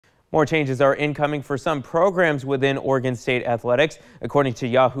More changes are incoming for some programs within Oregon State athletics. According to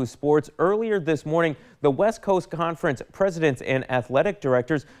Yahoo Sports, earlier this morning, the West Coast Conference presidents and athletic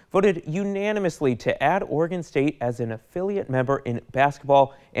directors voted unanimously to add Oregon State as an affiliate member in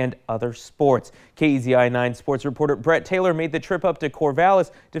basketball and other sports. KEZI 9 sports reporter Brett Taylor made the trip up to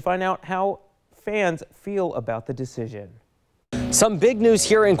Corvallis to find out how fans feel about the decision. Some big news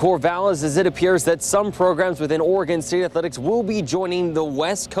here in Corvallis as it appears that some programs within Oregon State athletics will be joining the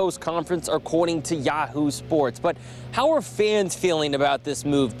West Coast Conference according to Yahoo Sports. But how are fans feeling about this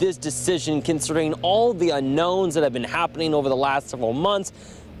move, this decision, considering all the unknowns that have been happening over the last several months?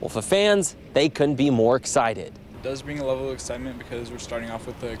 Well, for fans, they couldn't be more excited. It does bring a level of excitement because we're starting off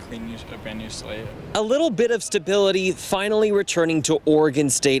with a brand new slate. A little bit of stability finally returning to Oregon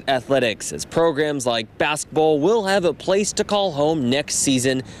State athletics, as programs like basketball will have a place to call home next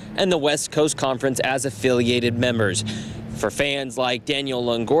season, and the West Coast Conference as affiliated members. For fans like Daniel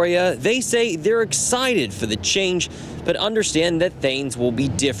Longoria, they say they're excited for the change, but understand that things will be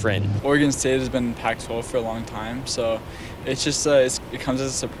different. Oregon State has been in Pac-12 for a long time, so it's just it comes as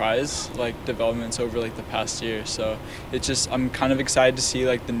a surprise, like developments over like the past year. So I'm kind of excited to see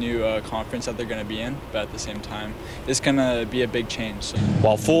like the new conference that they're going to be in, but at the same time, it's going to be a big change. So.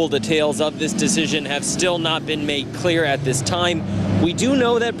 While full details of this decision have still not been made clear at this time, we do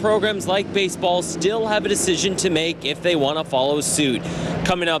know that programs like baseball still have a decision to make if they want to follow suit.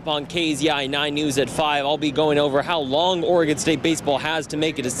 Coming up on KEZI 9 News at 5, I'll be going over how long Oregon State baseball has to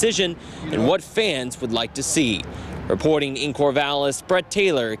make a decision and what fans would like to see. Reporting in Corvallis, Brett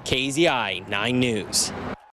Taylor, KEZI 9 News.